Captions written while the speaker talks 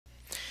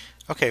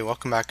Okay,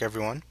 welcome back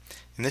everyone.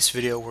 In this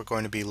video we're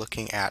going to be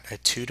looking at a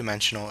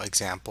two-dimensional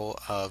example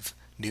of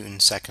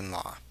Newton's second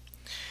law.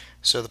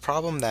 So the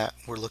problem that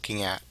we're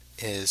looking at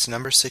is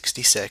number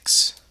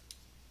 66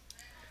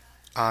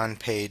 on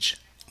page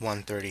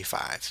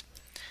 135.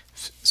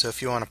 So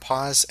if you want to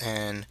pause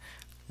and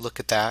look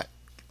at that,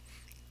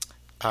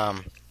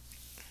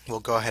 we'll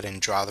go ahead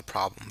and draw the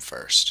problem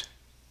first.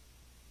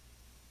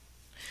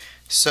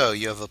 So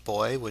you have a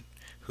boy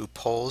who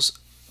pulls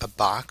a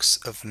box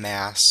of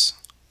mass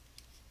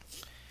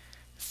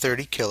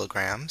 30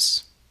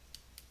 kilograms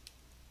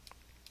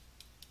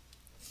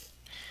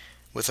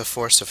with a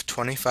force of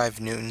 25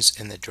 newtons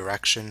in the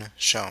direction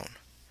shown.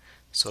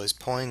 So he's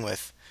pulling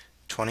with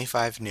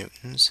 25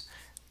 newtons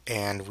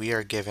and we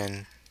are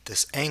given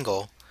this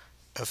angle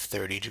of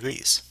 30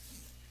 degrees.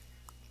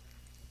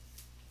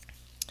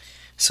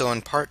 So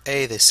in part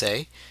A they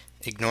say,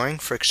 ignoring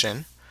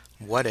friction,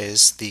 what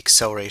is the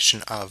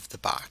acceleration of the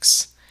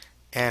box?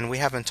 And we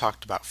haven't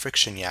talked about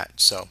friction yet,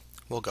 so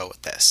we'll go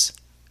with this.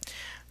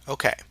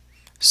 Okay,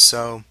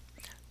 so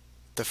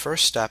the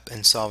first step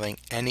in solving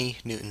any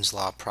Newton's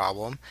law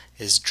problem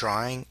is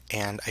drawing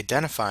and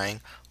identifying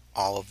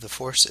all of the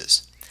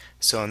forces.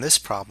 So in this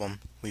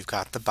problem, we've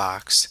got the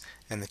box,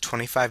 and the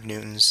 25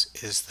 newtons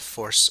is the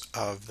force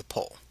of the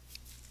pull.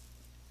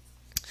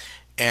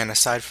 And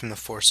aside from the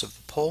force of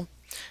the pull,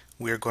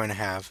 we're going to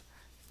have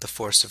the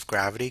force of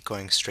gravity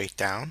going straight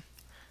down,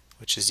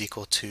 which is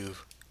equal to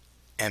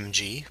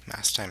mg,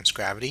 mass times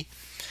gravity.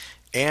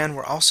 And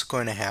we're also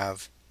going to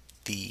have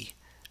the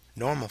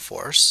normal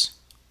force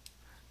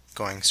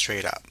going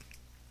straight up.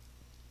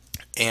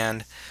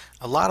 And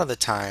a lot of the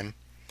time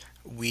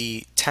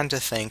we tend to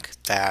think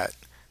that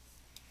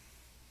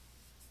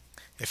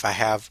if I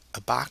have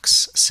a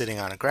box sitting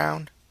on the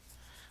ground,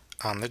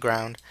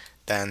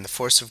 then the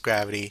force of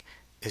gravity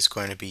is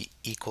going to be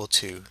equal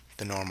to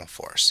the normal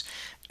force.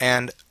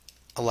 And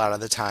a lot of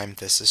the time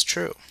this is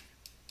true.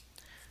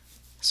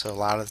 So a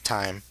lot of the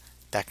time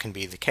that can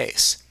be the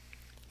case.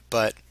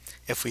 But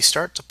if we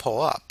start to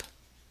pull up,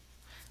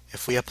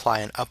 if we apply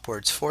an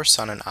upwards force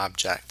on an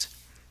object,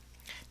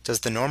 does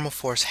the normal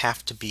force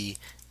have to be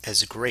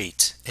as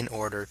great in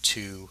order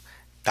to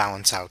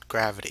balance out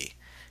gravity?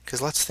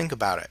 Because let's think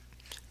about it.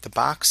 The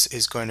box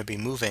is going to be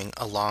moving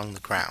along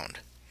the ground.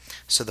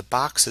 So the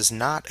box is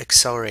not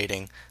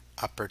accelerating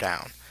up or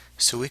down.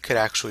 So we could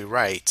actually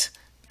write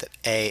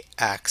that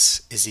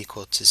ax is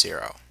equal to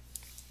 0.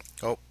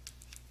 Oh,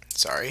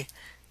 sorry.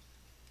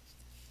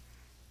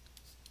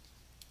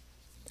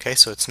 Okay,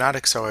 so it's not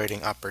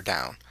accelerating up or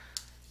down.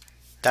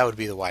 That would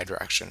be the y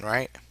direction,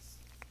 right?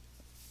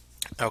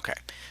 Okay,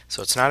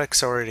 so it's not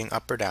accelerating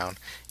up or down.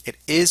 It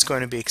is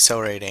going to be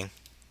accelerating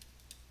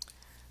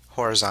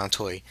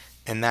horizontally,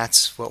 and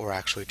that's what we're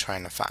actually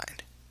trying to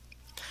find.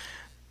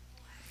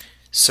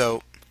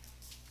 So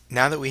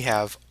now that we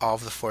have all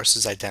of the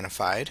forces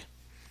identified,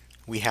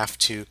 we have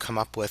to come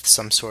up with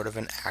some sort of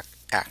an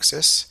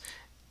axis,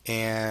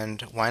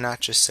 and why not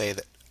just say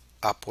that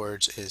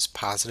upwards is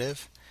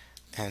positive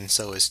and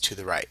so is to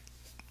the right.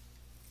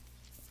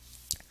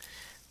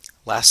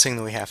 Last thing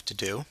that we have to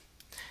do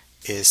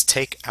is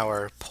take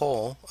our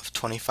pull of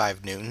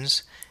 25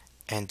 newtons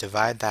and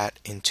divide that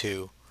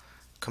into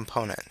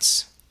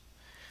components.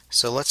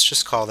 So let's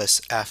just call this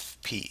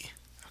Fp,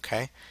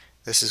 okay?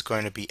 This is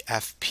going to be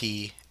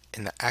Fp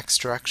in the x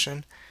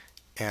direction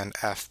and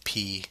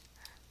Fp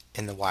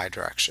in the y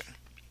direction.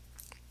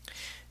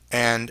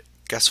 And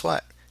guess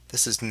what?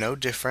 This is no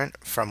different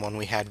from when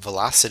we had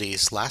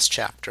velocities last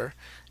chapter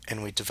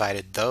and we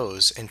divided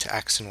those into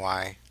x and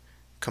y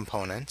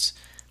components.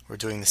 We're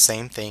doing the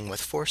same thing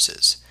with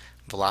forces.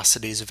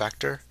 Velocity is a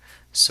vector,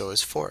 so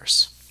is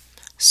force.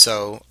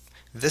 So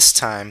this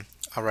time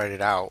I'll write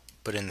it out,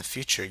 but in the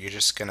future you're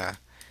just gonna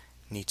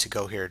need to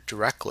go here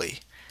directly.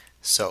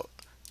 So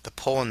the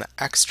pull in the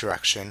x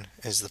direction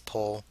is the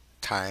pull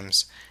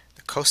times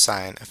the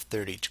cosine of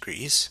 30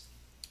 degrees,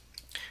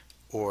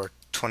 or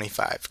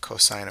 25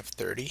 cosine of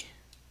 30.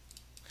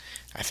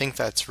 I think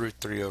that's root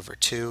 3 over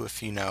 2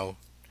 if you know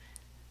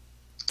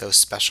those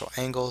special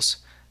angles.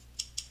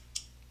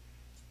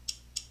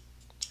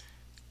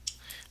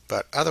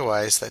 But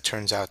otherwise that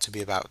turns out to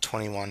be about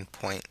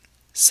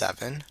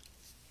 21.7.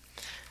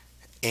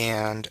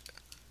 And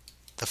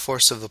the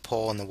force of the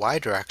pull in the y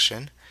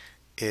direction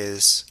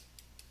is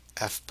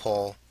F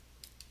pull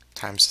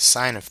times the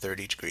sine of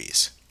 30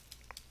 degrees.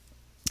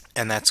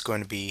 And that's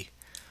going to be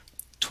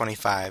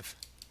 25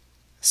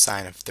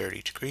 sine of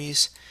 30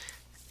 degrees,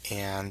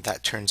 and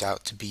that turns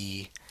out to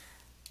be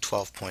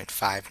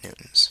 12.5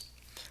 newtons.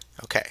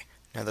 Okay,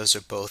 now those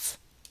are both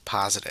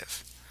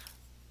positive.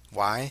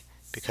 Why?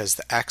 Because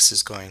the x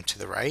is going to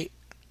the right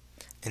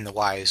and the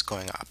y is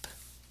going up.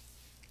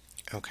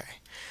 Okay,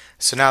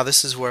 so now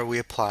this is where we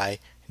apply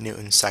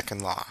Newton's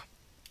second law.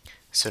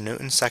 So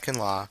Newton's second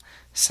law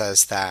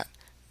says that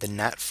the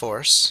net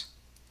force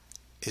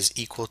is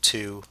equal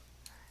to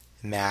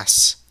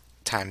mass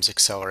times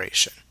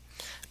acceleration.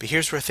 But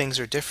here's where things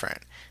are different.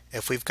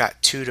 If we've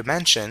got two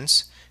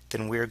dimensions,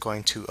 then we're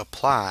going to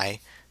apply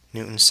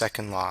Newton's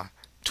second law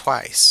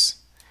twice.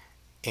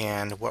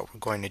 And what we're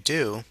going to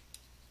do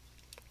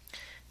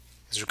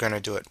is we're going to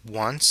do it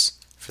once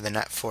for the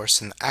net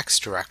force in the x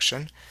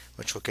direction,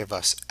 which will give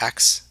us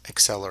x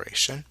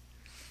acceleration,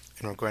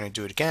 and we're going to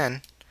do it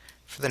again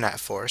for the net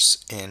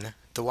force in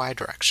the y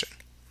direction.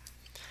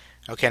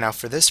 Okay, now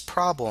for this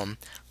problem,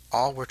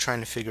 all we're trying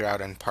to figure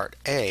out in part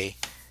A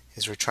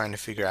is we're trying to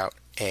figure out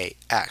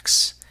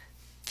ax,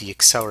 the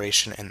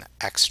acceleration in the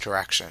x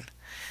direction.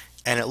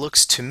 And it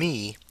looks to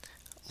me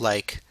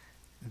like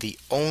the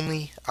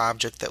only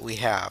object that we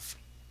have,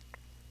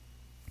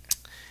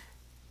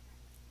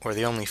 or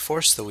the only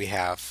force that we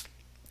have,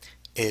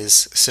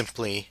 is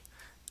simply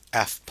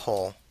F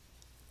pole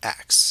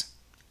x.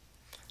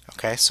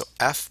 Okay, so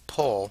F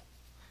pole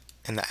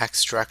in the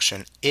x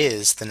direction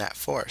is the net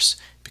force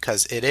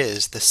because it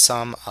is the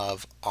sum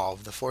of all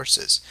of the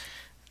forces.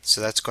 So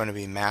that's going to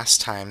be mass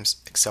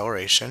times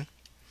acceleration,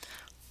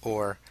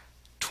 or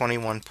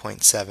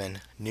 21.7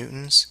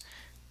 newtons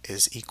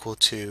is equal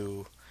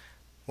to,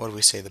 what do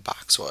we say the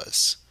box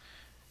was?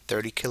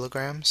 30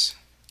 kilograms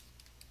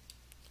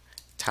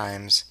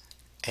times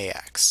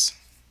ax.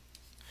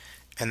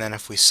 And then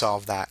if we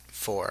solve that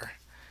for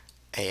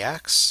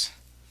ax,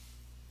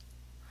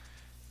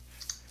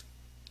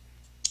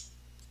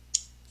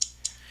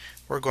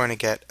 we're going to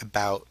get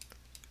about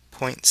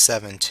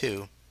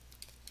 0.72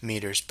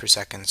 meters per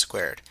second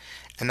squared.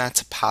 And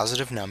that's a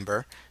positive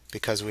number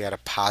because we had a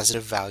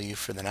positive value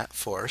for the net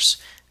force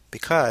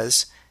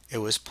because it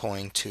was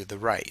pulling to the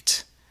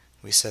right.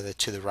 We said that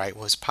to the right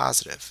was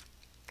positive.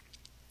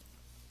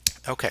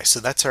 Okay, so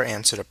that's our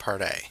answer to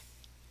part A.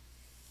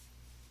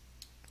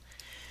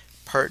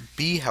 Part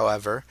B,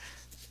 however,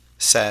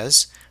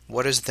 says,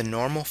 what is the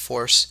normal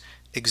force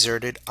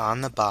exerted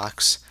on the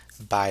box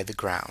by the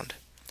ground?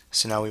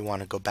 So now we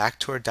want to go back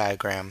to our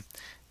diagram,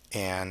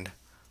 and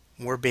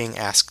we're being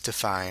asked to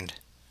find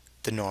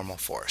the normal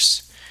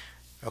force.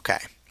 Okay,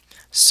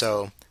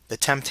 so the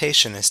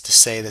temptation is to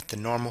say that the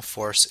normal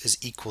force is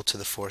equal to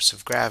the force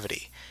of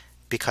gravity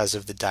because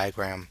of the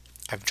diagram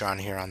I've drawn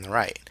here on the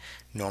right.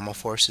 Normal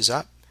force is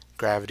up,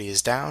 gravity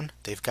is down,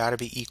 they've got to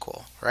be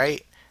equal,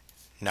 right?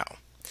 No.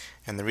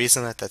 And the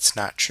reason that that's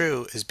not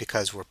true is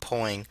because we're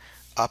pulling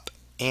up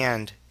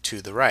and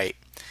to the right,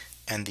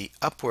 and the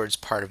upwards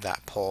part of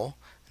that pull,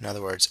 in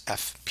other words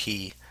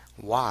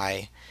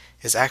FPY,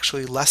 is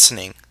actually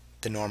lessening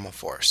the normal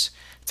force.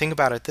 Think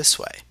about it this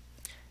way.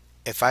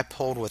 If I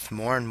pulled with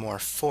more and more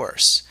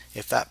force,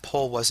 if that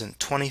pull wasn't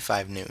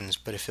 25 newtons,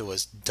 but if it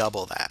was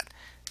double that,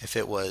 if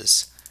it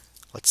was,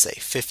 let's say,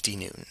 50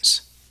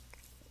 newtons,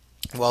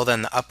 well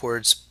then the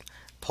upwards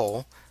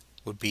pull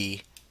would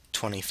be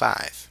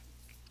 25.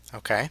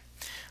 Okay?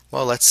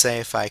 Well, let's say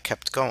if I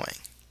kept going.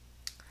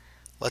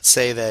 Let's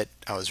say that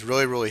I was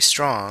really, really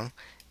strong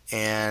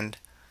and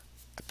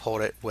I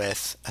pulled it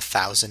with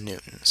 1,000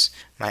 newtons.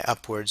 My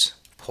upwards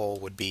pull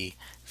would be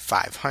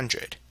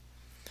 500.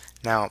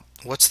 Now,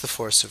 what's the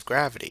force of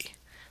gravity?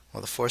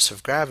 Well, the force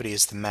of gravity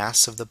is the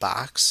mass of the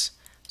box,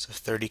 so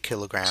 30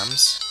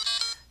 kilograms,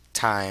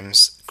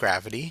 times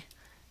gravity,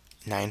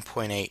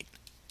 9.8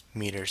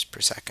 meters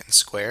per second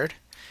squared.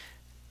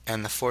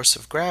 And the force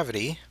of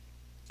gravity,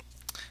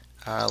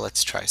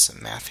 let's try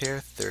some math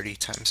here, 30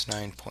 times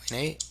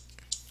 9.8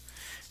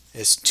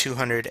 is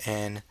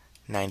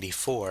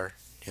 294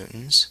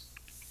 newtons.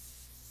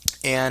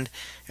 And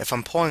if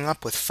I'm pulling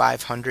up with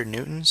 500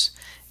 newtons,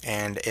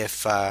 and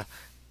if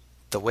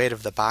the weight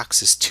of the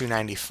box is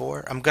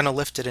 294, I'm going to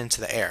lift it into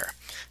the air.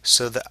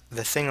 So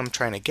the thing I'm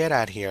trying to get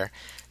at here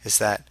is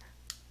that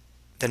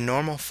the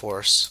normal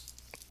force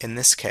in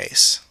this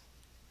case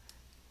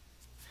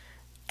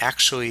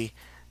actually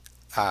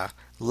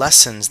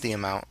lessens the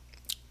amount,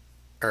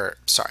 or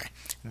sorry,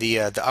 the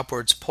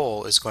upwards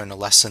pull is going to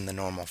lessen the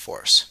normal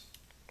force.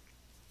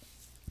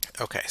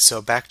 Okay,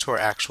 so back to our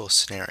actual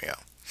scenario.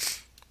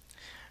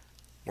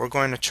 We're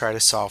going to try to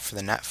solve for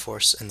the net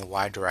force in the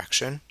y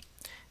direction,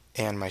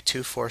 and my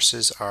two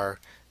forces are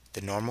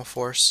the normal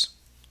force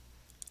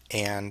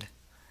and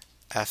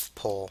F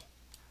pull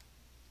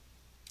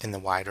in the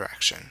y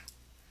direction.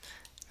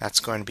 That's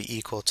going to be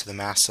equal to the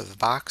mass of the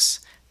box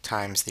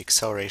times the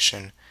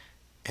acceleration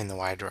in the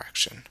y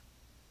direction.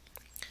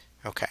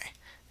 Okay,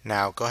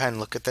 now go ahead and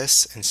look at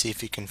this and see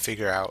if you can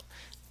figure out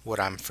what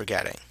I'm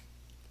forgetting.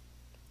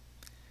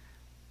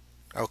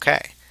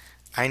 Okay,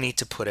 I need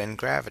to put in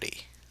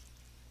gravity.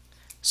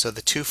 So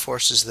the two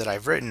forces that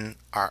I've written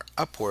are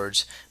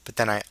upwards, but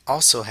then I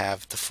also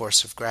have the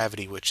force of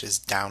gravity, which is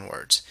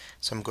downwards.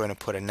 So I'm going to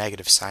put a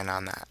negative sign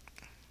on that.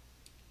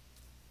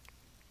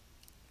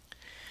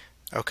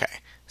 Okay,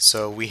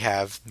 so we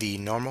have the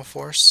normal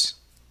force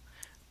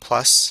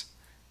plus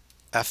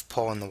F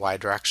pull in the y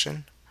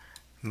direction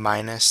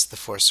minus the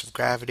force of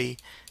gravity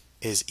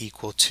is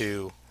equal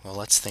to, well,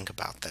 let's think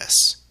about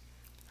this.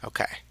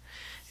 Okay,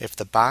 if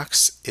the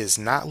box is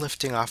not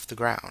lifting off the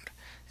ground,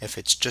 if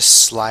it's just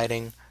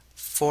sliding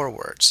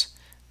forwards,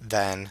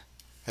 then,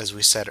 as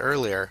we said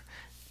earlier,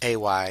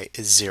 AY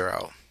is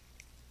 0.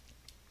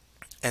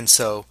 And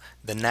so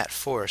the net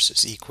force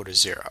is equal to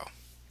 0.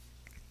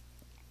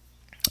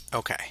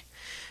 Okay,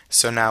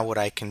 So now what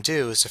I can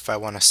do is if I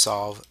want to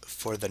solve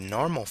for the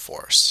normal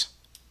force,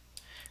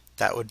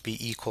 that would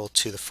be equal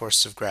to the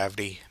force of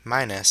gravity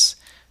minus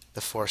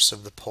the force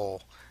of the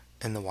pole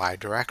in the y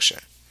direction.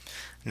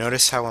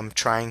 Notice how I'm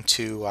trying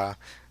to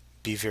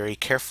be very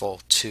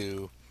careful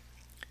to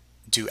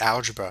do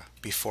algebra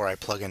before I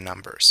plug in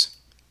numbers.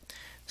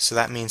 So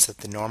that means that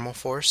the normal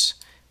force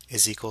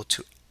is equal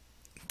to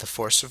the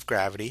force of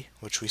gravity,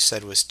 which we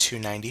said was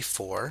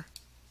 294,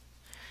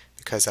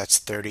 because that's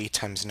 30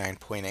 times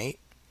 9.8,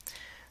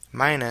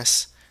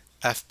 minus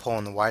F pole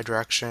in the y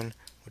direction,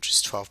 which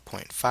is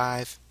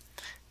 12.5,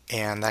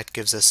 and that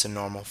gives us a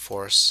normal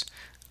force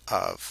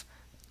of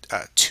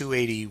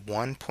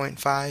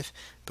 281.5,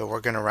 but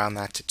we're going to round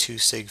that to 2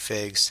 sig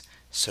figs,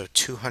 so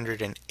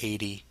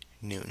 280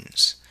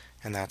 newtons,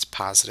 and that's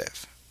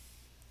positive.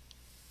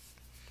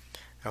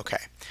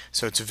 Okay,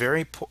 so it's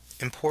very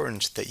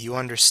important that you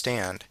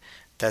understand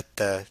that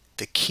the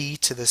key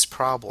to this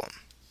problem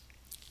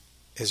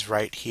is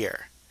right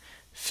here.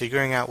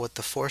 Figuring out what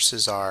the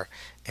forces are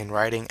and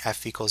writing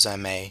F equals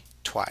ma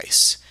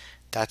twice.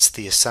 That's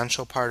the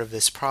essential part of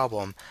this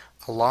problem,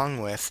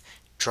 along with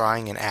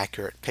drawing an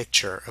accurate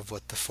picture of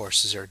what the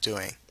forces are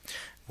doing.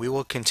 We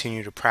will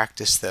continue to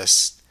practice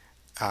this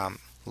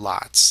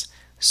lots,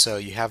 so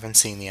you haven't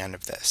seen the end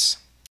of this.